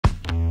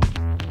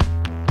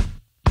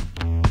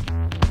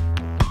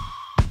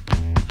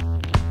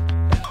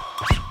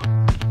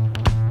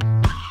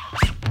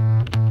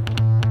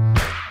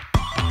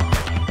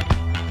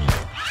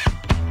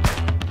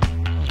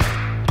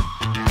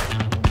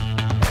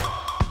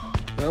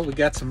Well, we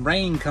got some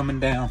rain coming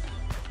down.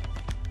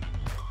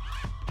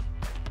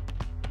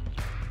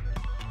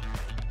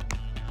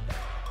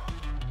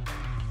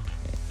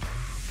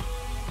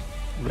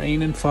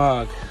 Rain and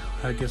fog.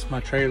 I guess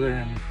my trailer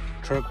and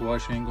truck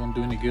wash ain't gonna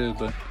do any good,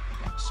 but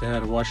still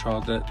had to wash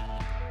all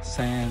that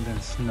sand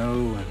and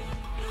snow and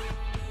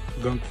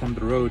gunk from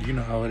the road. You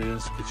know how it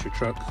is, gets your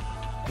truck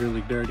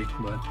really dirty.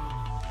 But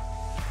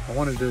I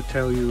wanted to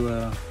tell you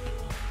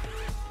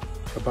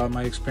about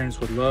my experience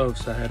with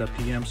Love's. I had a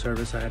PM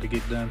service I had to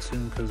get done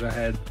soon because I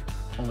had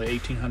only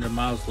 1,800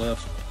 miles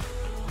left,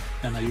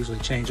 and I usually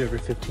change every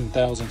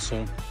 15,000.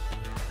 So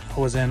I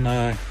was in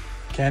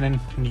Canaan,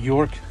 New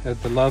York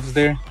at the Love's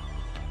there,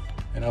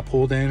 and I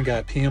pulled in,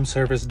 got PM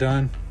service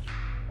done.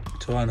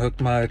 So I unhooked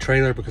my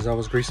trailer because I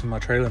was greasing my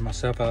trailer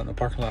myself out in the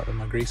parking lot with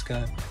my grease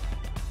gun.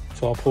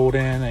 So I pulled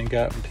in and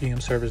got PM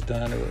service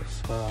done. It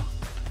was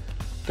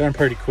done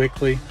pretty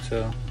quickly,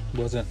 so it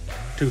wasn't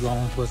too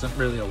long, it wasn't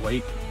really a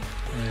wait.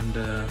 And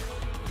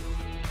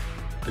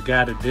the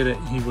guy that did it,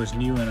 he was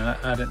new, and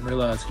I didn't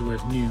realize he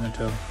was new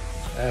until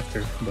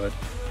after. But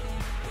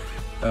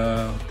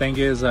thing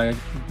is, I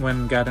went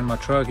and got in my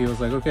truck. He was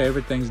like, okay,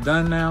 everything's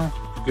done now,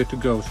 you're good to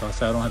go. So I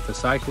said, I don't have to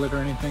cycle it or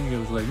anything. He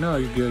was like, no,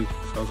 you're good.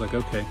 So I was like,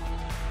 okay.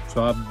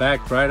 So I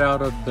backed right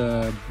out of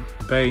the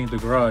bay, the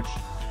garage.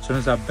 As soon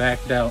as I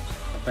backed out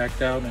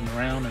and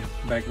around and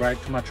backed right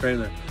to my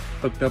trailer,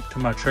 hooked up to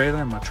my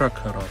trailer, and my truck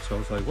cut off. So I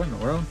was like, what in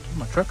the world?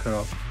 My truck cut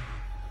off.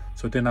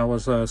 So then I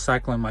was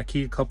cycling my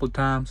key a couple of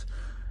times,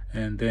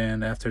 and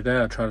then after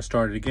that I tried to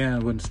start it again,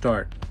 it wouldn't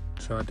start.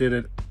 So I did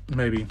it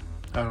maybe,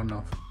 I don't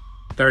know,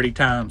 30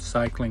 times,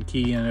 cycling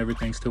key and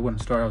everything, still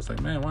wouldn't start. I was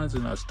like, man, why is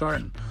it not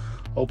starting?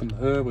 Opened the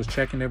hood, was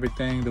checking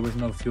everything, there was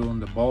no fuel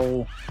in the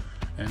bowl,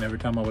 and every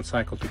time I would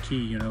cycle the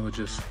key, you know, it would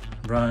just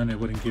run, it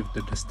wouldn't give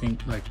the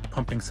distinct like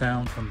pumping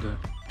sound from the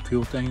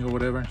fuel thing or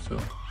whatever. So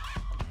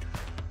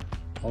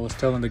I was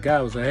telling the guy,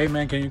 I was like, hey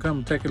man, can you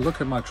come take a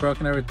look at my truck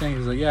and everything?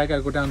 He's like, yeah, I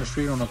gotta go down the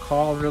street on a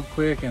call real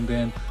quick, and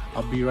then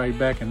I'll be right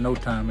back in no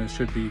time. It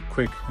should be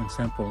quick and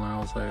simple. And I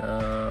was like,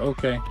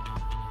 okay.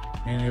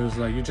 And he was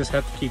like, you just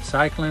have to keep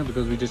cycling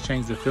because we just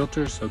changed the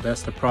filters, so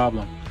that's the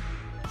problem.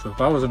 So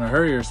if I was in a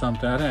hurry or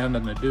something, I didn't have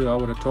nothing to do, I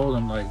would have told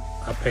him, like,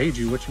 I paid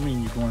you, what you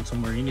mean you're going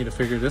somewhere? You need to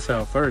figure this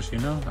out first, you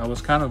know? I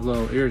was kind of a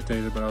little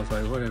irritated, but I was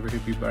like, whatever, he'll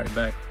be right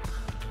back.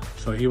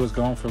 So he was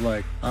gone for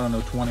like, I don't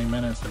know, 20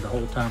 minutes, and the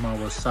whole time I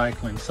was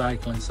cycling.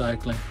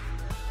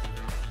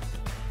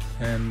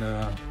 And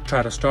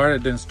try to start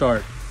it, didn't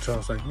start. So I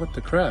was like, what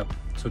the crap?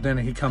 So then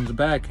he comes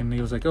back and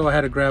he was like, oh, I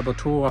had to grab a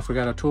tool, I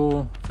forgot a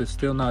tool. If it's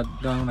still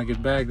not done when I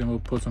get back, then we'll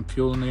put some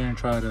fuel in there and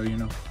try to, you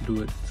know,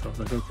 do it. So I was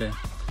like, okay.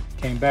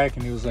 Came back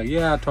and he was like,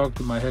 yeah, I talked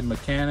to my head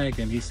mechanic,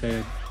 and he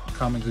said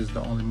Cummins is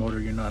the only motor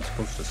you're not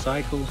supposed to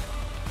cycle.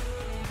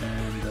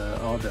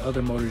 And all the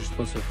other motors, you're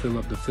supposed to fill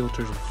up the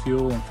filters with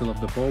fuel and fill up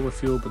the bowl with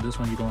fuel, but this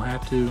one you don't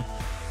have to.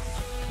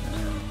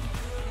 And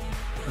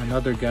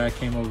another guy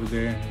came over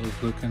there and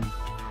was looking.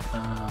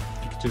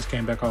 He just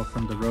came back off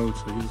from the road,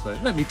 so he was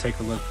like, let me take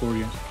a look for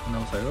you. And I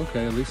was like,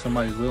 okay, at least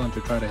somebody's willing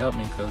to try to help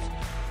me, because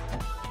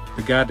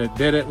the guy that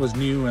did it was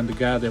new, and the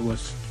guy that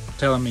was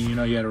telling me, you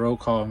know, you had a roll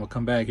call and would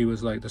come back, he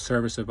was like the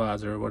service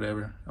advisor or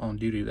whatever on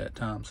duty that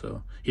time,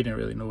 so he didn't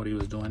really know what he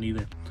was doing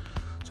either.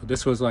 So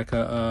this was like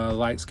a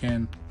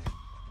light-skinned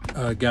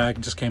guy,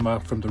 just came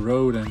out from the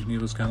road, and he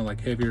was kind of like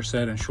heavier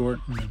set and short,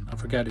 and I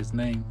forgot his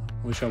name.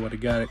 Wish I would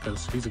have got it,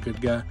 because he's a good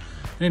guy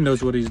and he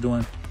knows what he's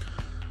doing.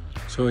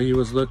 So he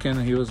was looking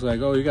and he was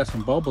like, oh, you got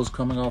some bubbles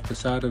coming off the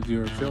side of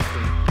your filter.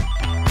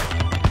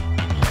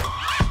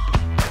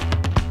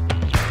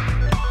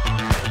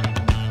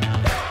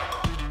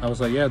 I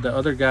was like, yeah, the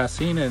other guy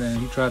seen it, and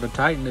he tried to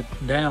tighten it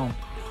down,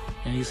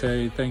 and he said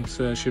he thinks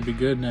it should be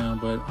good now.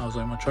 But I was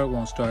like, my truck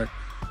won't start.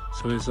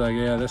 So he's like,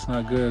 yeah, that's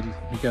not good.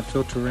 He got a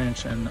filter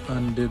wrench and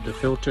undid the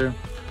filter,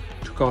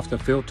 took off the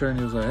filter, and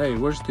he was like, hey,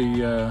 where's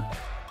the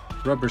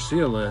rubber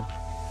seal at?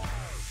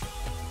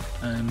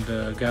 And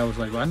the guy was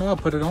like, well, I know I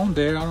put it on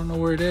there, I don't know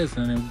where it is.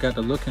 And then we got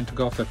to look and took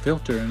off the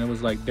filter, and it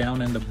was like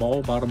down in the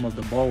bowl, bottom of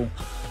the bowl.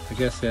 I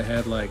guess it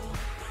had like,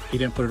 he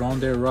didn't put it on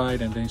there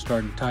right, and then he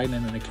started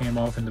tightening and it came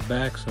off in the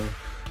back. So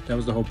that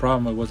was the whole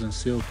problem. It wasn't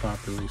sealed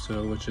properly,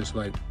 so it was just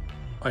like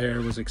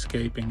air was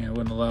escaping and it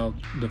wouldn't allow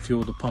the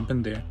fuel to pump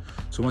in there.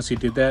 So once he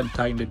did that and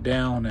tightened it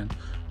down, and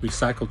we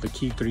cycled the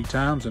key 3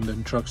 times, and then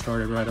the truck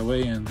started right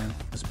away, and then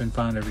it's been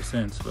fine ever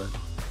since. But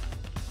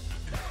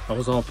I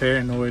was all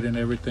paranoid and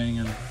everything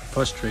and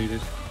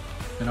frustrated,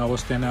 and I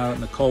was standing out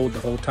in the cold the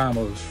whole time.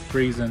 I was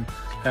freezing,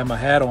 had my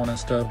hat on and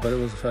stuff, but it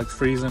was like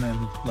freezing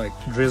and like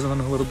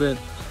drizzling a little bit.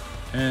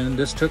 And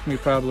this took me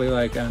probably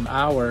like an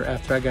hour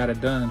after I got it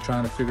done, and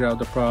trying to figure out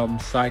the problem,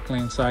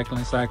 cycling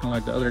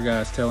like the other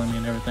guys telling me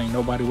and everything.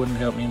 Nobody wouldn't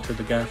help me until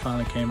the guy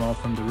finally came off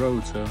from the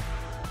road. So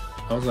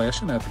I was like, I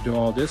shouldn't have to do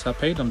all this. I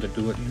paid them to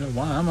do it. You know,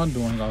 why am I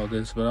doing all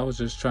this? But I was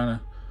just trying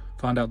to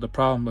find out the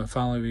problem, but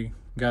finally we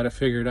got it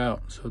figured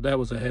out. So that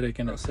was a headache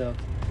in itself.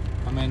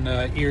 I'm in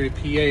Erie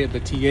PA at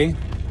the TA.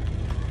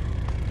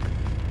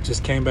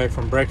 Just came back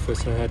from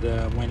breakfast. I had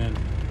went and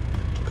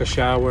took a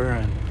shower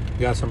and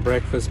got some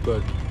breakfast,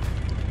 but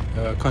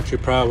Country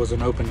Pride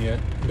wasn't open yet.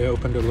 They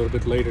opened a little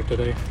bit later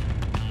today.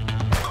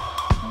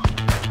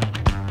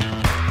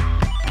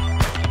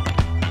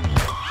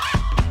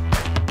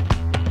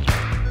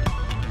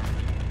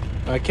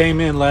 I came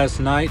in last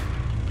night,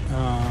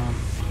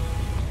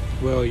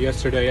 well,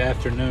 yesterday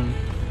afternoon,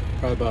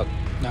 probably about,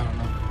 I don't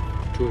know,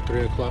 2 or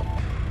 3 o'clock.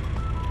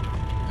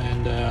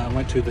 And I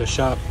went to the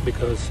shop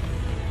because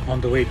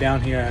on the way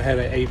down here, I had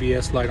an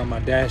ABS light on my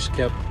dash,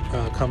 kept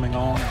coming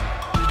on.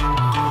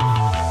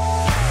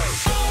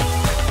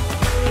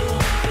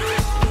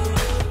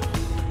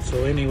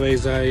 So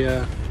anyways,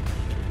 I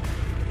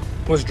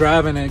was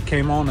driving and it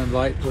came on and the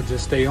light would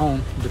just stay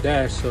on the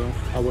dash, so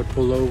I would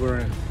pull over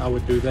and I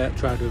would do that,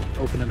 try to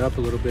open it up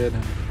a little bit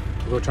and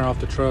go turn off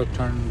the truck,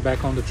 turn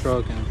back on the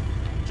truck and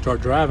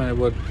start driving. It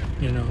would,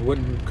 you know,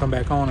 wouldn't come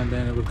back on, and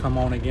then it would come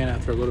on again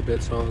after a little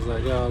bit. So I was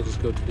like, oh, I'll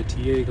just go to the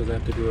TA because I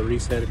have to do a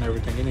reset and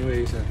everything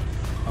anyways, and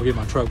I'll get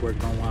my truck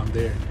worked on while I'm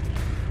there.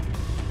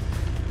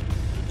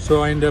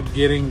 So I ended up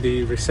getting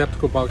the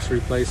receptacle box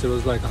replaced. It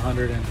was like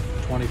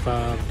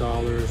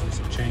 $125 and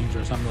some change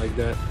or something like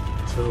that.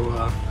 So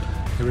I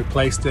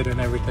replaced it and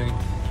everything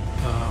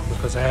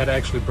because I had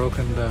actually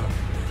broken the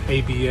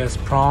ABS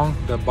prong,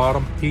 the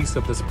bottom piece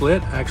of the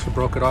split. I actually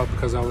broke it off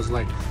because I was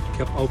like,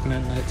 kept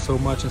opening it so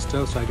much and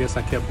stuff. So I guess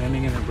I kept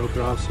bending it and broke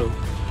it off. So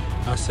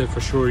I said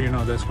for sure, you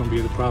know, that's going to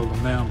be the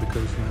problem now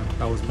because, you know,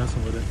 I was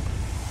messing with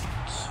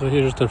it. So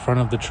here's the front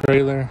of the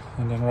trailer,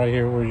 and then right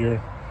here where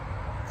your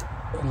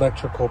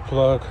electrical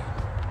plug,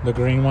 the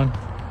green one,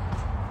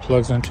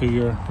 plugs into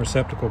your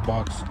receptacle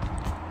box.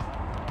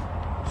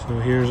 So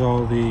here's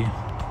all the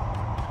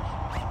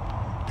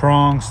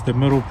prongs. The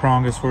middle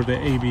prong is for the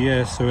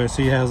ABS. So as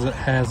he has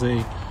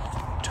a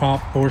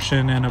top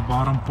portion and a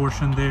bottom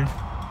portion there.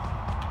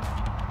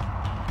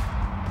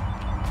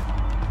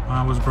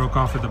 Mine was broke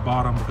off at the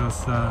bottom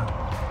because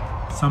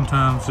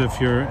sometimes if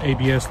your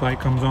ABS light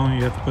comes on,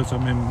 you have to put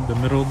something in the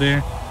middle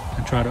there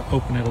and try to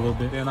open it a little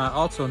bit. And I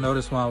also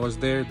noticed while I was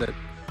there that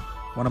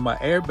one of my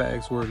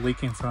airbags were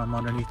leaking from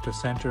underneath the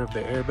center of the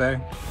airbag.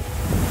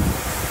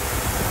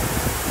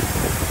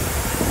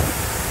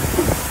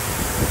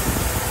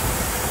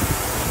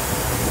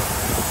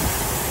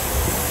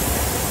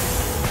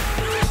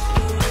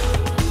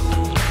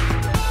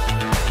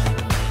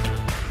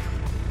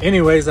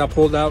 Anyways, I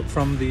pulled out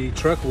from the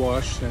truck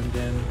wash, and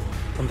then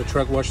from the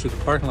truck wash to the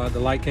parking lot, the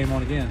light came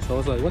on again. So I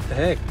was like, what the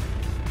heck?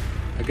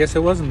 I guess it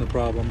wasn't the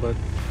problem, but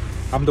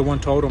I'm the one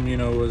told them, you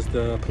know, it was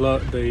the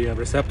plug, the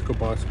receptacle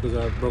box, because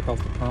I broke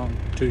off the prong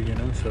too, you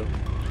know, so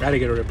I had to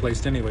get it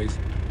replaced anyways.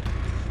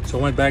 So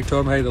I went back,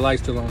 told them, hey, the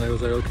light's still on. They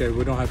was like, okay,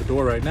 we don't have the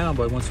door right now,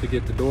 but once we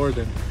get the door,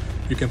 then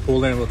you can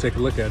pull in and we'll take a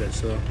look at it.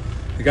 So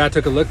the guy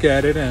took a look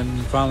at it,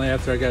 and finally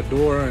after I got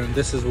door, and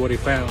this is what he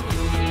found.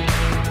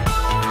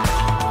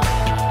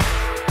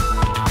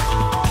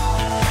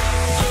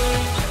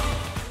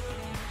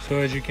 So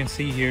as you can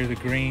see here, the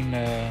green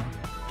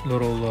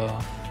little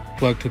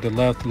plug to the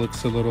left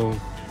looks a little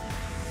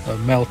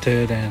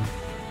melted, and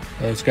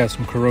it's got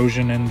some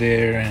corrosion in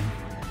there and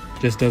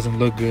just doesn't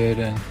look good,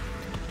 and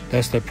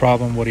that's the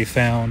problem what he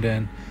found.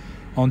 And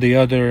on the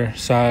other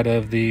side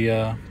of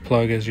the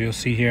plug, as you'll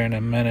see here in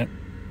a minute,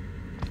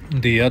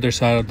 the other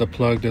side of the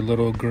plug, the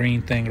little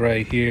green thing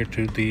right here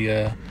to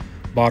the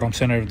bottom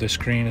center of the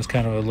screen is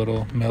kind of a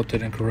little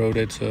melted and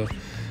corroded. So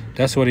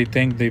that's what he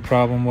think the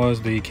problem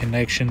was, the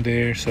connection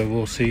there. So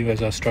we'll see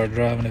as I start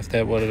driving if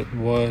that what it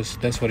was.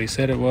 That's what he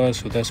said it was,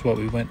 so that's what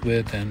we went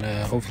with, and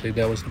hopefully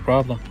that was the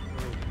problem.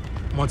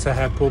 Once I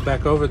had pulled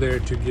back over there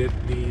to get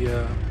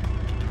the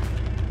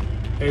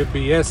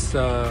ABS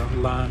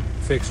line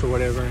fixed or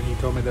whatever, and he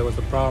told me that was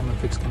the problem and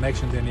fixed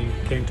connection, then he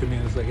came to me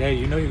and was like, hey,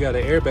 you know you got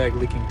an airbag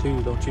leaking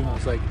too, don't you? And I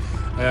was like,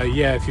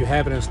 yeah, if you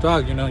have it in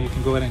stock, you know, you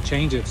can go ahead and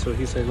change it. So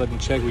he said, let me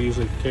check. We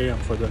usually carry them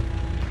for the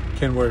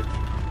Kenworth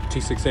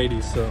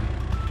T680s, so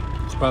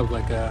it's probably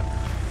like a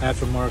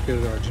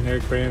aftermarket or a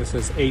generic brand. It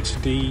says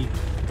HD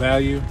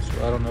value,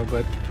 so I don't know,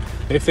 but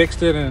they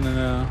fixed it, and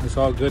it's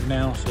all good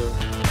now. So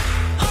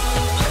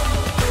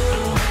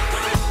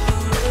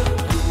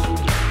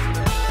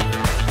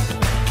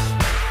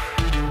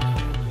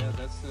yeah,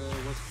 that's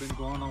what's been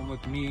going on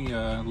with me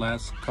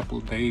last couple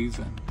of days.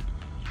 And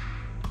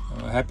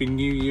happy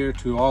new year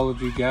to all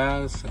of you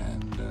guys,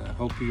 and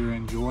hope you're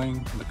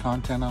enjoying the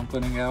content I'm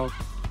putting out.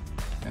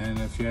 And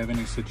if you have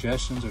any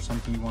suggestions or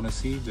something you want to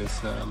see,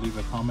 just leave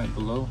a comment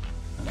below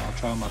and I'll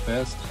try my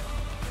best.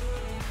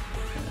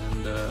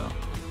 And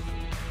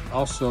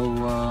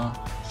also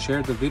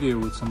share the video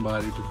with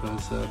somebody,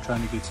 because I'm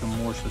trying to get some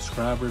more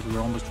subscribers. We're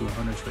almost to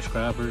 100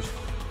 subscribers,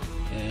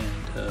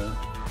 and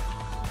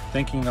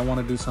thinking I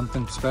want to do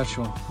something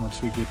special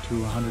once we get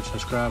to 100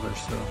 subscribers.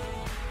 So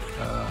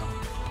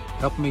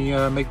help me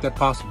make that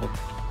possible,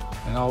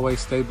 and always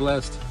stay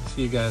blessed.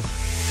 See you guys.